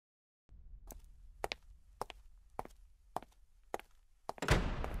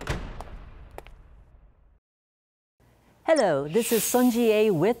Hello, this is Sun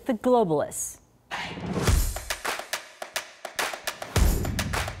Ji-ae with the Globalists.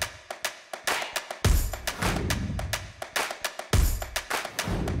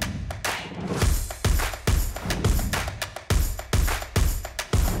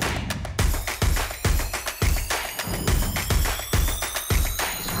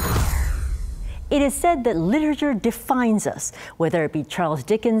 It is said that literature defines us, whether it be Charles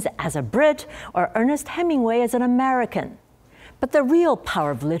Dickens as a Brit or Ernest Hemingway as an American. But the real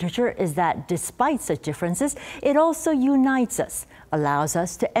power of literature is that despite such differences, it also unites us, allows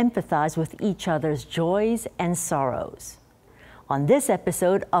us to empathize with each other's joys and sorrows. On this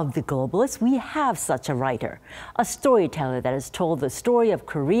episode of The Globalists, we have such a writer, a storyteller that has told the story of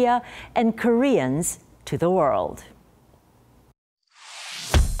Korea and Koreans to the world.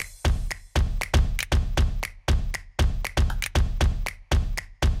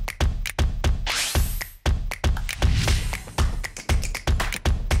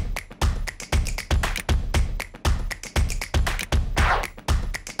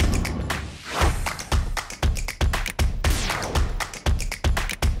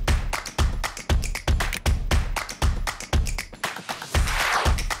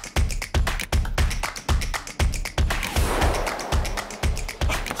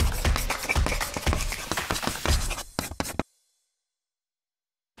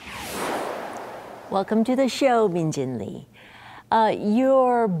 Welcome to the show, Min Jin Lee.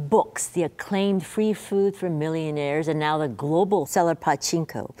 Your books, the acclaimed Free Food for Millionaires and now the global seller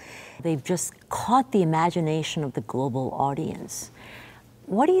Pachinko, they've just caught the imagination of the global audience.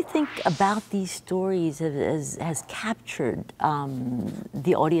 What do you think about these stories has captured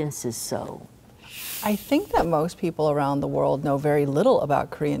the audiences so? I think that most people around the world know very little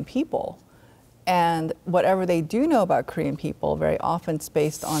about Korean people. And whatever they do know about Korean people, very often it's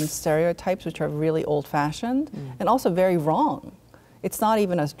based on stereotypes which are really old-fashioned and also very wrong. It's not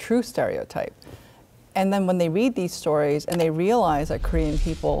even a true stereotype. And then when they read these stories and they realize that Korean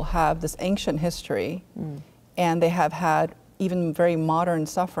people have this ancient history and they have had even very modern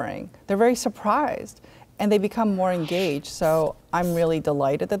suffering, they're very surprised and they become more engaged. So I'm really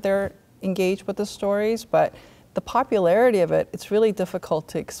delighted that they're engaged with the stories, but the popularity of it, it's really difficult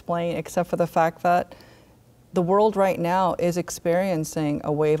to explain except for the fact that the world right now is experiencing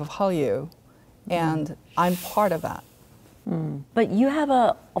a wave of Hallyu, and I'm part of that. But you have,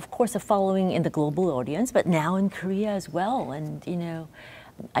 of course, a following in the global audience, but now in Korea as well. And, you know,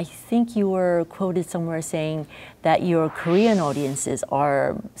 I think you were quoted somewhere saying that your Korean audiences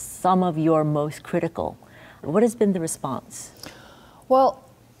are some of your most critical. What has been the response? Well,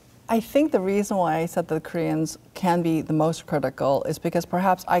 I think the reason why I said that the Koreans can be the most critical is because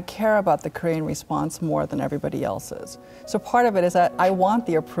perhaps I care about the Korean response more than everybody else's. So part of it is that I want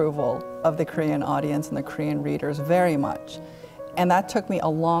the approval of the Korean audience and the Korean readers very much. And that took me a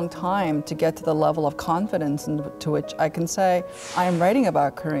long time to get to the level of confidence to which I can say, I am writing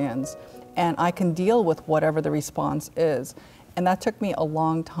about Koreans and I can deal with whatever the response is. And that took me a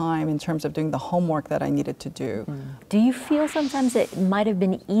long time in terms of doing the homework that I needed to do. Do you feel sometimes it might have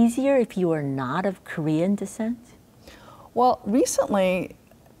been easier if you were not of Korean descent? Well, recently,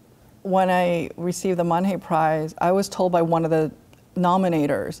 when I received the Manhei Prize, I was told by one of the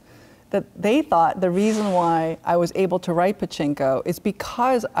nominators that they thought the reason why I was able to write Pachinko is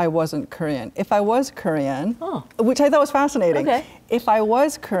because I wasn't Korean. If I was Korean, which I thought was fascinating, if I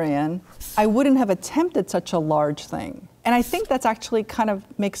was Korean, I wouldn't have attempted such a large thing. And I think that's actually kind of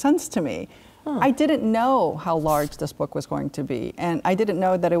makes sense to me. I didn't know how large this book was going to be, and I didn't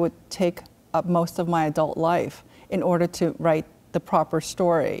know that it would take up most of my adult life in order to write the proper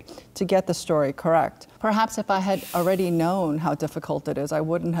story, to get the story correct. Perhaps if I had already known how difficult it is, I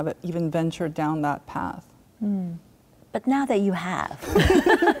wouldn't have even ventured down that path. But now that you have,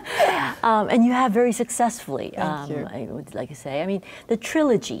 and you have very successfally, I would like to say. I mean, the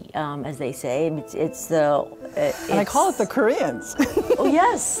trilogy, as they say, it's the... and I call it the Koreans. Oh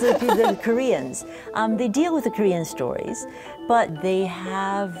yes, the Koreans. They deal with the Korean stories, but they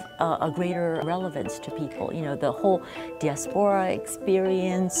have a greater relevance to people. You know, the whole diaspora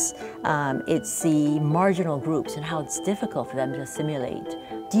experience, it's the marginal groups and how it's difficult for them to assimilate.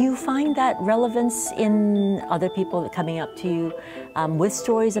 Do you find that relevance in other people coming up to you with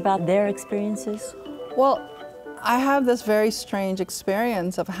stories about their experiences? Well, I have this very strange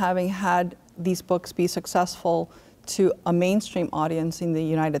experience of having had these books be successful to a mainstream audience in the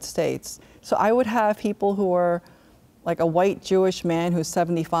United States. So I would have people who were like a white Jewish man who's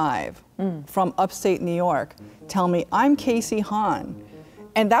 75 from upstate New York tell me, I'm Casey Han.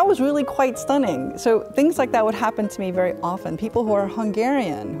 And that was really quite stunning. So things like that would happen to me very often. People who are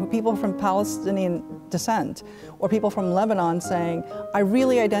Hungarian, people from Palestinian descent, or people from Lebanon saying, I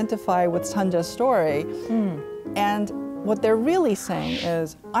really identify with Sanja's story. And what they're really saying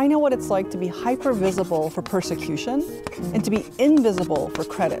is, I know what it's like to be hyper-visible for persecution and to be invisible for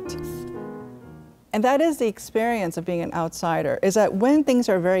credit. And that is the experience of being an outsider, is that when things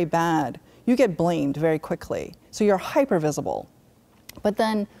are very bad, you get blamed very quickly. So you're hyper-visible. But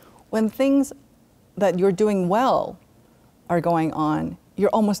then when things that you're doing well are going on, you're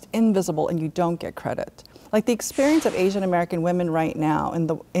almost invisible and you don't get credit. Like the experience of Asian American women right now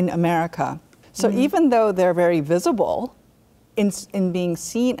in America. So even though they're very visible in being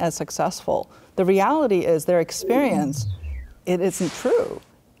seen as successful, the reality is their experience, it isn't true.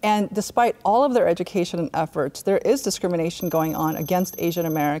 And despite all of their education and efforts, there is discrimination going on against Asian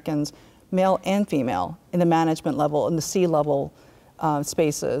Americans, male and female, in the management level, in the C-level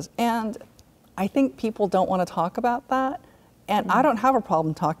spaces. And I think people don't want to talk about that. And I don't have a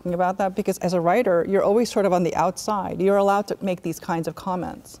problem talking about that because as a writer, you're always sort of on the outside. You're allowed to make these kinds of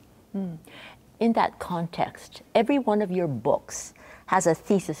comments. In that context, every one of your books has a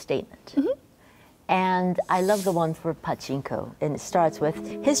thesis statement. And I love the one for Pachinko, and it starts with,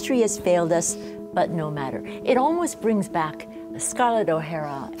 history has failed us, but no matter. It almost brings back Scarlett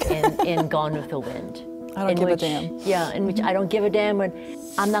O'Hara in Gone with the Wind. I don't give a damn. Yeah, in which I don't give a damn when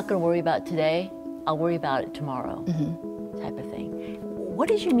I'm not going to worry about today, I'll worry about it tomorrow, type of thing. What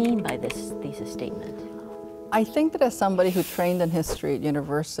did you mean by this thesis statement? I think that as somebody who trained in history at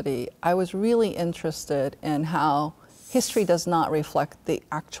university, I was really interested in how history does not reflect the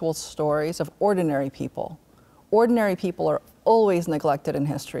actual stories of ordinary people. Ordinary people are always neglected in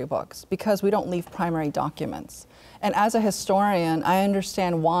history books because we don't leave primary documents. And as a historian, I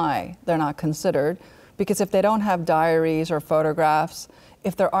understand why they're not considered, because if they don't have diaries or photographs,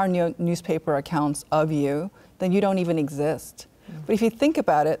 if there are no newspaper accounts of you, then you don't even exist. But if you think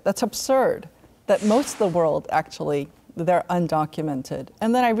about it, that's absurd, that most of the world actually, they're undocumented.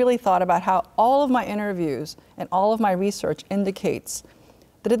 And then I really thought about how all of my interviews and all of my research indicates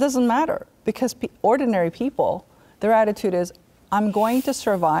that it doesn't matter because ordinary people, their attitude is, I'm going to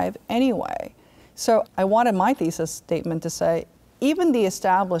survive anyway. So I wanted my thesis statement to say, even the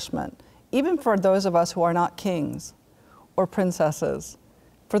establishment, even for those of us who are not kings or princesses,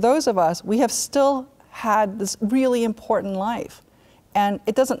 for those of us, we have still had this really important life. And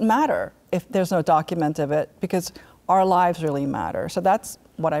it doesn't matter if there's no document of it because our lives really matter. So that's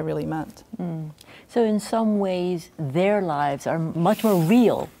what I really meant. So in some ways, their lives are much more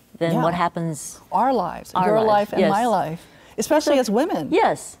real than what happens. Our lives, your life and my life, especially as women.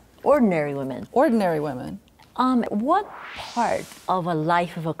 Yes, ordinary women. Ordinary women. What part of a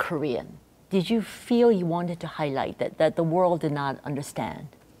life of a Korean did you feel you wanted to highlight that the world did not understand?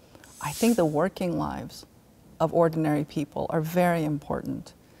 I think the working lives of ordinary people are very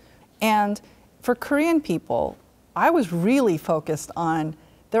important. And for Korean people, I was really focused on,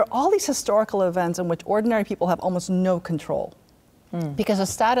 there are all these historical events in which ordinary people have almost no control because the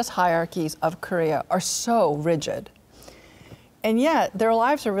status hierarchies of Korea are so rigid. And yet, their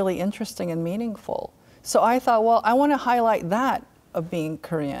lives are really interesting and meaningful. So I thought, well, I want to highlight that of being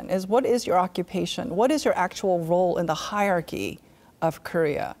Korean, is what is your occupation? What is your actual role in the hierarchy of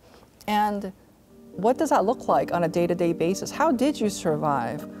Korea? And what does that look like on a day-to-day basis? How did you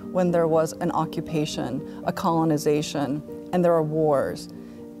survive when there was an occupation, a colonization, and there were wars?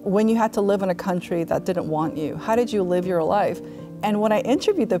 When you had to live in a country that didn't want you, how did you live your life? And when I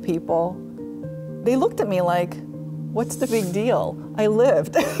interviewed the people, they looked at me like, what's the big deal? I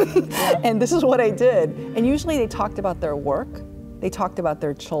lived, and this is what I did. And usually they talked about their work, they talked about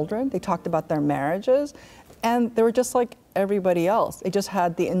their children, they talked about their marriages, and they were just like everybody else. They just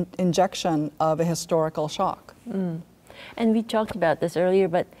had the injection of a historical shock. And we talked about this earlier,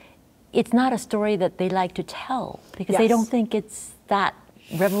 but it's not a story that they like to tell because they don't think it's that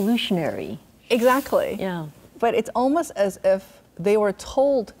revolutionary. Exactly. Yeah. But it's almost as if they were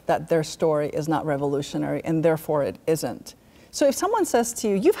told that their story is not revolutionary and therefore it isn't. So if someone says to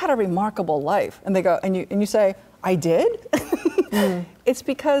you, you've had a remarkable life, and they go, and you say, I did? It's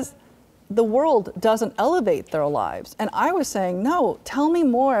because the world doesn't elevate their lives. And I was saying, no, tell me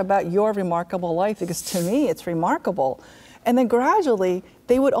more about your remarkable life because to me it's remarkable. And then gradually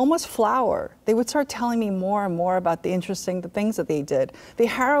they would almost flower. They would start telling me more and more about the interesting things that they did. The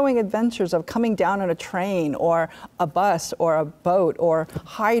harrowing adventures of coming down on a train or a bus or a boat or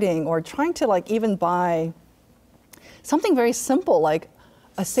hiding or trying to like even buy something very simple like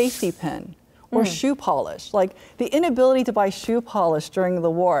a safety pin or shoe polish. Like the inability to buy shoe polish during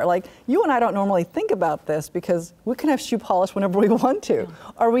the war. Like you and I don't normally think about this because we can have shoe polish whenever we want to.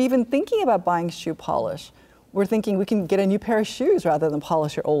 Are we even thinking about buying shoe polish? We're thinking we can get a new pair of shoes rather than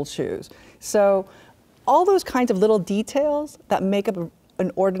polish your old shoes. So all those kinds of little details that make up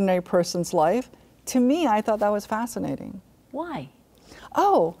an ordinary person's life, to me, I thought that was fascinating. Why?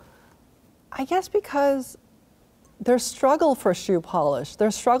 Oh, I guess because their struggle for shoe polish,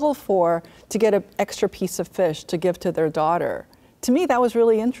 their struggle to get an extra piece of fish to give to their daughter. To me, that was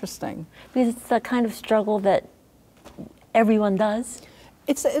really interesting. Because it's the kind of struggle that everyone does?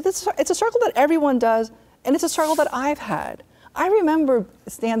 It's a struggle that everyone does, and it's a struggle that I've had. I remember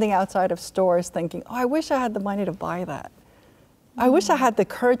standing outside of stores thinking, oh, I wish I had the money to buy that. I wish I had the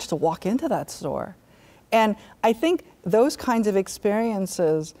courage to walk into that store. And I think those kinds of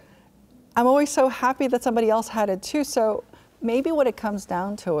experiences, I'm always so happy that somebody else had it too. So maybe what it comes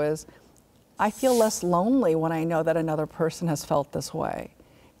down to is I feel less lonely when I know that another person has felt this way.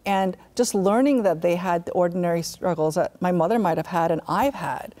 And just learning that they had the ordinary struggles that my mother might have had and I've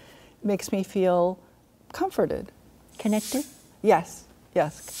had makes me feel comforted. Connected? Yes,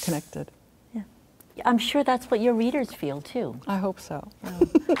 yes, connected. Yeah. I'm sure that's what your readers feel too. I hope so. Yeah.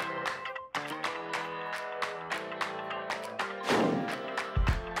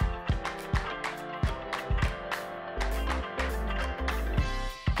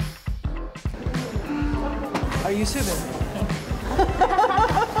 Are you Subin?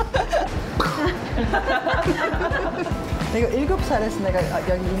 내가 7살에서 내가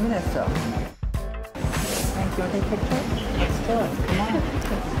여기 이민했어. Thank you. Take a picture? Let's do it. Come on.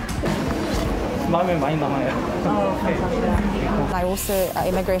 마음에 많이 남아요. I also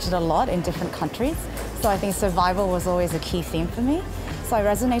immigrated a lot in different countries, so I think survival was always a key theme for me. So I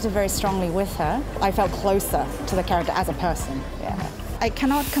resonated very strongly with her. I felt closer to the character as a person. Yeah. I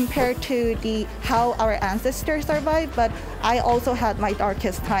cannot compare to how our ancestors survived, but I also had my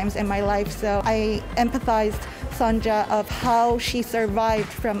darkest times in my life, so I empathized Sanja of how she survived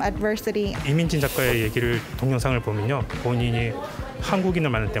from adversity. 이민진 작가의 얘기를 동영상을 보면요, 본인이 한국인을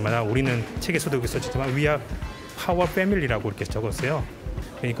만날 때마다 우리는 책에서도 그렇게 썼지만 We are our family라고 이렇게 적었어요.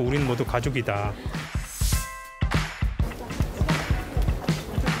 그러니까 우리는 모두 가족이다.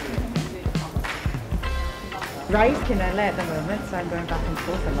 Rice in LA at the moment, so I'm going back and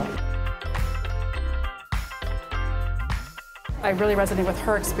forth a lot. I really resonated with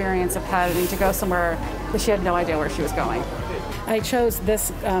her experience of having to go somewhere that she had no idea where she was going. I chose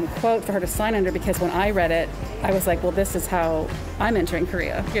this quote for her to sign under because when I read it, I was like, well, this is how I'm entering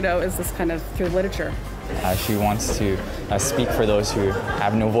Korea, is this kind of through literature. She wants to speak for those who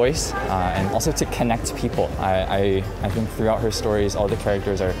have no voice and also to connect people. I think throughout her stories, all the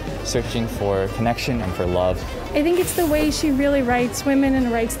characters are searching for connection and for love. I think it's the way she really writes women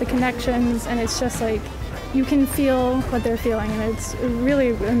and writes the connections, and it's just like you can feel what they're feeling, and it's a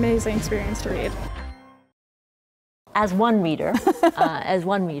really amazing experience to read. As one reader,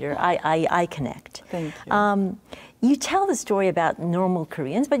 I connect. Thank you. You tell the story about normal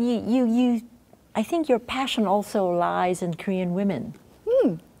Koreans, but I think your passion also lies in Korean women.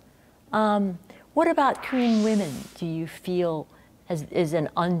 What about Korean women do you feel is an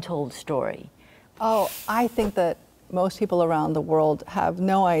untold story? Oh, I think that most people around the world have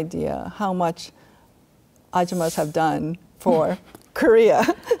no idea how much Ajummas have done for Korea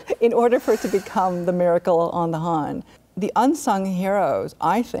in order for it to become the miracle on the Han. The unsung heroes,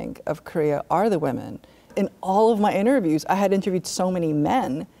 I think, of Korea are the women. In all of my interviews, I had interviewed so many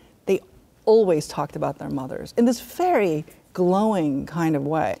men, they always talked about their mothers in this very glowing kind of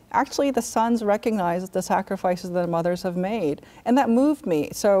way. Actually, the sons recognized the sacrifices their mothers have made, and that moved me.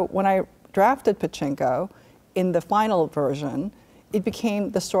 So when I drafted Pachinko, in the final version, it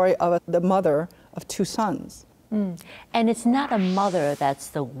became the story of the mother of two sons. And it's not a mother that's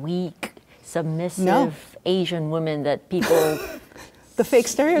the weak, submissive Asian woman that people... The fake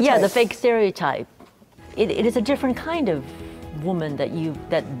stereotype. Yeah, the fake stereotype. It is a different kind of woman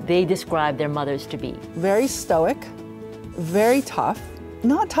that they describe their mothers to be. Very stoic, very tough.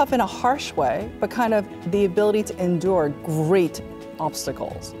 Not tough in a harsh way, but kind of the ability to endure great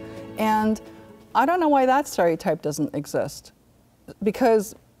obstacles. And I don't know why that stereotype doesn't exist,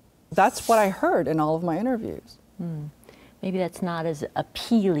 because that's what I heard in all of my interviews. Maybe that's not as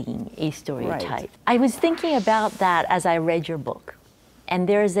appealing a stereotype. Right. I was thinking about that as I read your book. And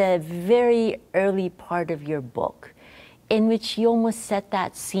there's a very early part of your book in which you almost set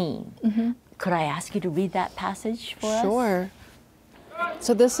that scene. Could I ask you to read that passage for us? Sure.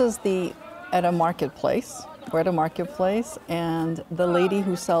 So this is at a marketplace. We're at a marketplace, and the lady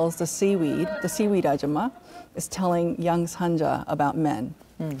who sells the seaweed Ajumma, is telling young Sanja about men.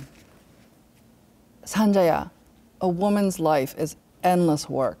 Sanjaya, a woman's life is endless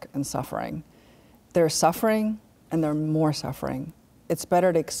work and suffering. There's suffering, and there's more suffering. It's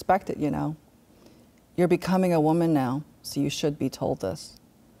better to expect it, You're becoming a woman now, so you should be told this.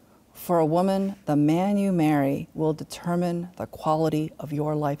 For a woman, the man you marry will determine the quality of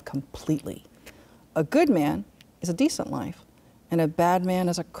your life completely. A good man is a decent life, and a bad man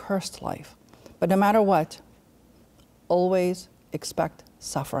is a cursed life. But no matter what, always expect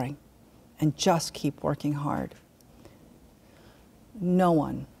suffering and just keep working hard. No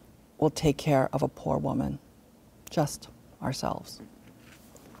one will take care of a poor woman, just ourselves.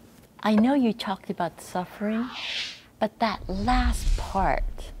 I know you talked about suffering, but that last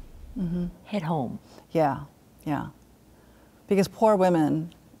part hit home. Yeah, yeah. Because poor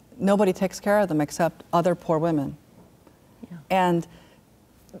women, nobody takes care of them except other poor women. Yeah. And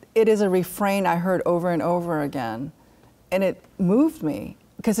it is a refrain I heard over and over again, and it moved me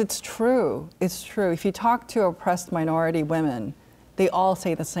because it's true. It's true. If you talk to oppressed minority women, they all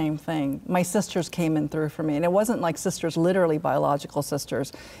say the same thing. My sisters came in through for me, and it wasn't like sisters, literally biological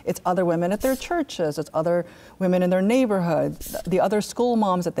sisters. It's other women at their churches, it's other women in their neighborhood, the other school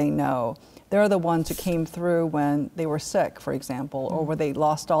moms that they know. They're the ones who came through when they were sick, for example, or where they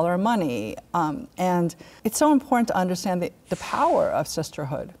lost all their money. And it's so important to understand the power of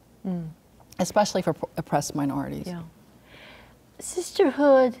sisterhood, especially for oppressed minorities. Yeah.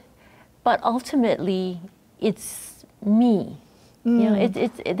 Sisterhood, but ultimately, it's me. You know,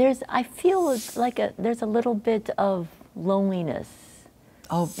 I feel like there's a little bit of loneliness.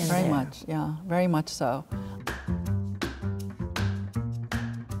 Oh, very much, yeah, very much so.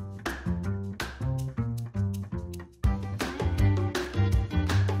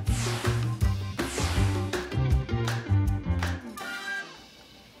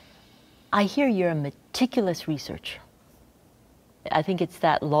 I hear you're a meticulous researcher. I think it's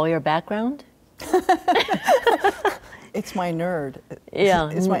that lawyer background. It's my nerd. Yeah.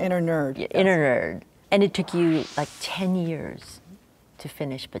 It's my inner nerd. Yes. Inner nerd. And it took you like 10 years to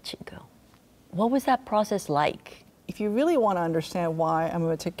finish Pachinko. What was that process like? If you really want to understand why I'm a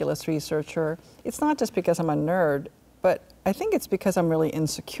meticulous researcher, it's not just because I'm a nerd, but I think it's because I'm really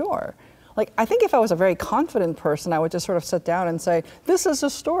insecure. Like, I think if I was a very confident person, I would just sort of sit down and say, this is a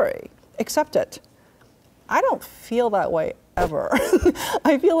story, accept it. I don't feel that way ever.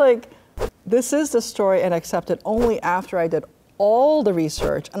 I feel like this is the story and accept it only after I did all the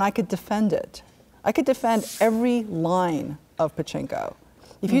research and I could defend it. I could defend every line of Pachinko.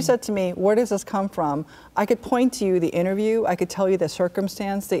 If you said to me, where does this come from? I could point to you the interview, I could tell you the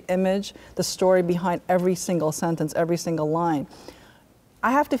circumstance, the image, the story behind every single sentence, every single line.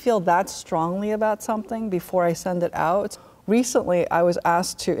 I have to feel that strongly about something before I send it out. Recently, I was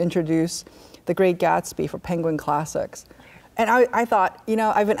asked to introduce The Great Gatsby for Penguin Classics. And I thought, you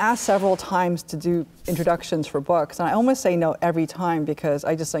know, I've been asked several times to do introductions for books, and I almost say no every time because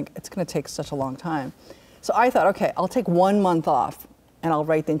I just think it's going to take such a long time. So I thought, okay, I'll take 1 month off, and I'll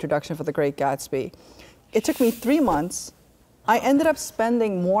write the introduction for The Great Gatsby. It took me 3 months. I ended up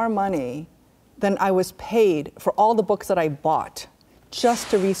spending more money than I was paid for all the books that I bought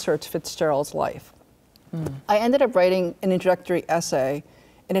just to research Fitzgerald's life. I ended up writing an introductory essay,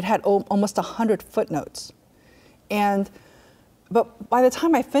 and it had almost 100 footnotes. But by the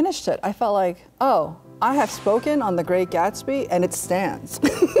time I finished it, I felt like, oh, I have spoken on The Great Gatsby, and it stands.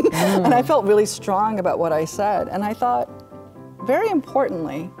 And I felt really strong about what I said. And I thought, very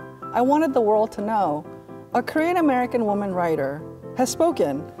importantly, I wanted the world to know a Korean-American woman writer has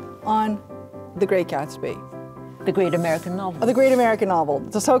spoken on The Great Gatsby. The Great American Novel. The Great American Novel,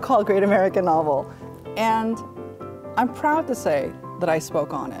 the so-called Great American Novel. And I'm proud to say that I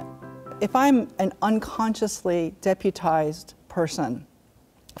spoke on it. If I'm an unconsciously deputized person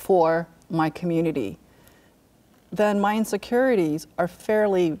for my community, then my insecurities are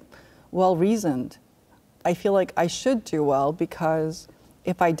fairly well reasoned. I feel like I should do well because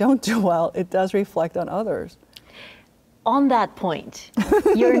if I don't do well, it does reflect on others. On that point,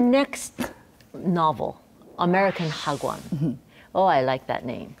 your next novel, American Hagwon. Oh, I like that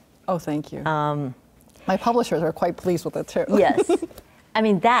name. Oh, thank you. My publishers are quite pleased with it too. Yes. I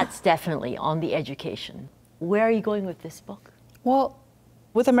mean, that's definitely on the education. Where are you going with this book? Well,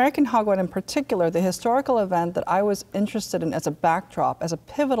 with American Hagwon in particular, the historical event that I was interested in as a backdrop, as a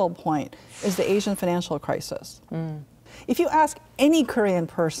pivotal point, is the Asian financial crisis. If you ask any Korean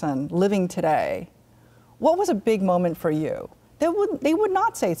person living today, what was a big moment for you? They would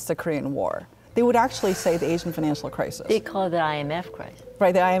not say it's the Korean War. They would actually say the Asian financial crisis. They call it the IMF crisis.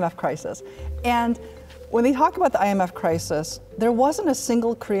 Right, the IMF crisis. And when they talk about the IMF crisis, there wasn't a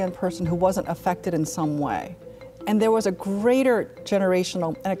single Korean person who wasn't affected in some way. And there was a greater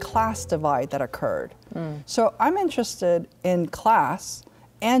generational and a class divide that occurred. So I'm interested in class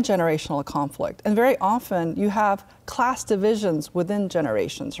and generational conflict. And very often you have class divisions within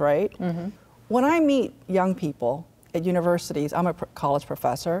generations, right? When I meet young people at universities, I'm a college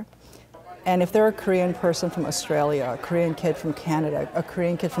professor, And if they're a Korean person from Australia, a Korean kid from Canada, a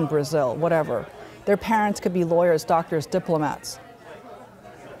Korean kid from Brazil, whatever, their parents could be lawyers, doctors, diplomats.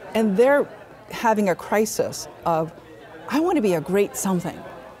 And they're having a crisis of, I want to be a great something,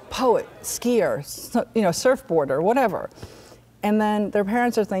 poet, skier, surfboarder, whatever. And then their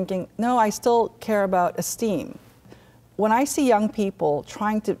parents are thinking, no, I still care about esteem. When I see young people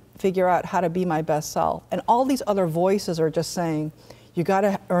trying to figure out how to be my best self, and all these other voices are just saying, you got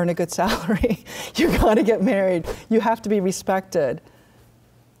to earn a good salary, you got to get married, you have to be respected,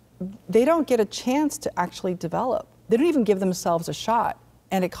 they don't get a chance to actually develop. They don't even give themselves a shot.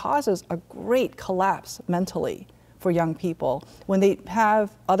 And it causes a great collapse mentally for young people when they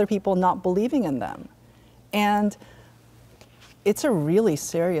have other people not believing in them. And it's a really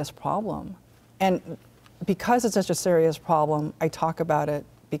serious problem. And because it's such a serious problem, I talk about it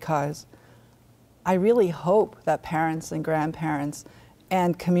because I really hope that parents and grandparents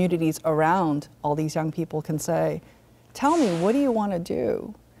and communities around all these young people can say, tell me, what do you want to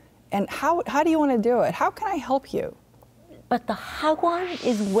do? And how do you want to do it? How can I help you? But the Hagwon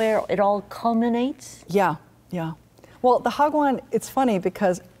is where it all culminates? Yeah. Well, the Hagwon, it's funny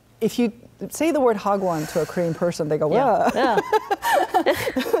because if you say the word Hagwon to a Korean person, they go, whoa. Yeah.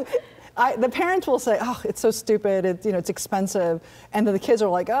 The parents will say, oh, it's so stupid, it's expensive. And then the kids are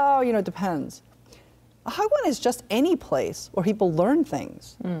like, oh, it depends. A Hagwon is just any place where people learn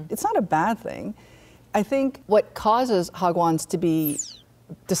things. It's not a bad thing. I think what causes Hagwons to be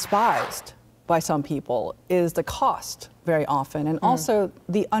despised by some people is the cost very often, and also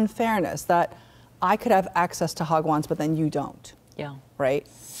the unfairness that I could have access to Hagwons, but then you don't. Yeah. Right?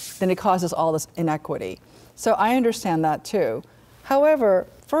 Then it causes all this inequity. So I understand that too. However,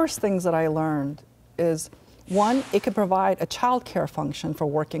 first things that I learned is, one, it could provide a childcare function for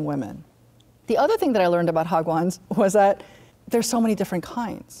working women. The other thing that I learned about Hagwons was that there's so many different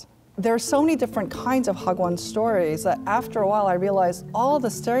kinds. There are so many different kinds of Hagwon stories that after a while I realized all the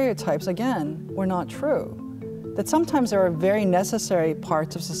stereotypes, again, were not true. That sometimes there are very necessary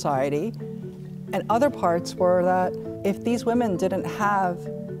parts of society, and other parts were that if these women didn't have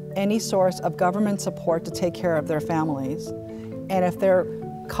any source of government support to take care of their families, and if their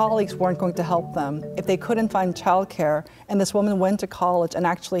colleagues weren't going to help them, if they couldn't find childcare, and this woman went to college and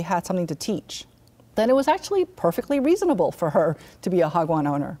actually had something to teach, then it was actually perfectly reasonable for her to be a Hagwon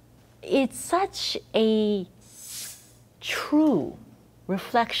owner. It's such a true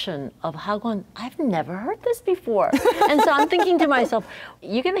reflection of Hagwon. I've never heard this before. And so I'm thinking to myself,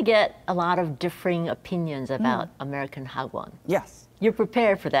 you're going to get a lot of differing opinions about American Hagwon. Yes. You're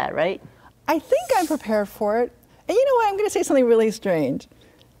prepared for that, right? I think I'm prepared for it. And you know what? I'm going to say something really strange.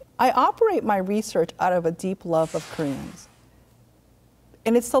 I operate my research out of a deep love of Koreans.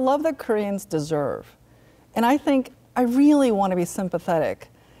 And it's the love that Koreans deserve. And I think I really want to be sympathetic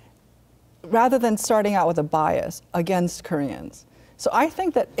rather than starting out with a bias against Koreans. So I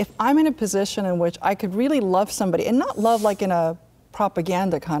think that if I'm in a position in which I could really love somebody, and not love like in a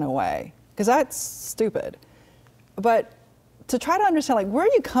propaganda kind of way, because that's stupid, but to try to understand, like, where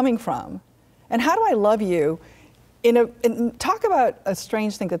are you coming from? And how do I love you? Talk about a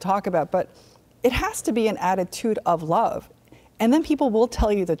strange thing to talk about, but it has to be an attitude of love. And then people will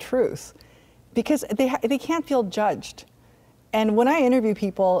tell you the truth because they can't feel judged. And when I interview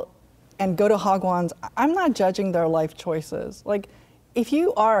people and go to Hagwons, I'm not judging their life choices. Like, if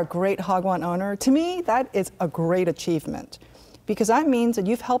you are a great Hagwon owner, to me, that is a great achievement because that means that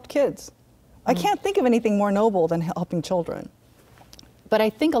you've helped kids. I can't think of anything more noble than helping children. But I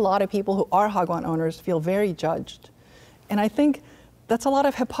think a lot of people who are Hagwon owners feel very judged. And I think that's a lot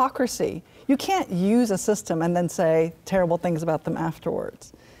of hypocrisy. You can't use a system and then say terrible things about them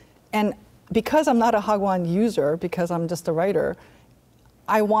afterwards. And because I'm not a Hagwon user, because I'm just a writer,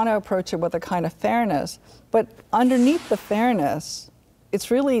 I want to approach it with a kind of fairness. But underneath the fairness, it's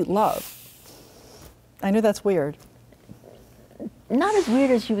really love. I know that's weird. Not as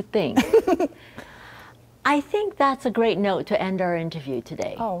weird as you would think. I think that's a great note to end our interview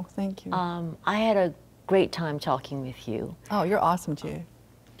today. Oh, thank you. I had a great time talking with you. Oh, you're awesome, Jude.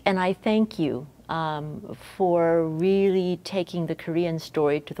 And I thank you for really taking the Korean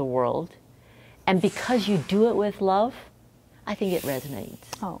story to the world. And because you do it with love, I think it resonates.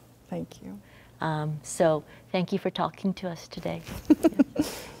 Oh, thank you. So thank you for talking to us today.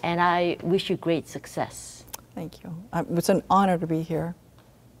 And I wish you great success. Thank you. It's an honor to be here.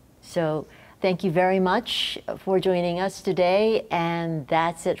 So thank you very much for joining us today. And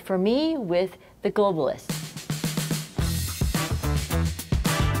that's it for me with The Globalists.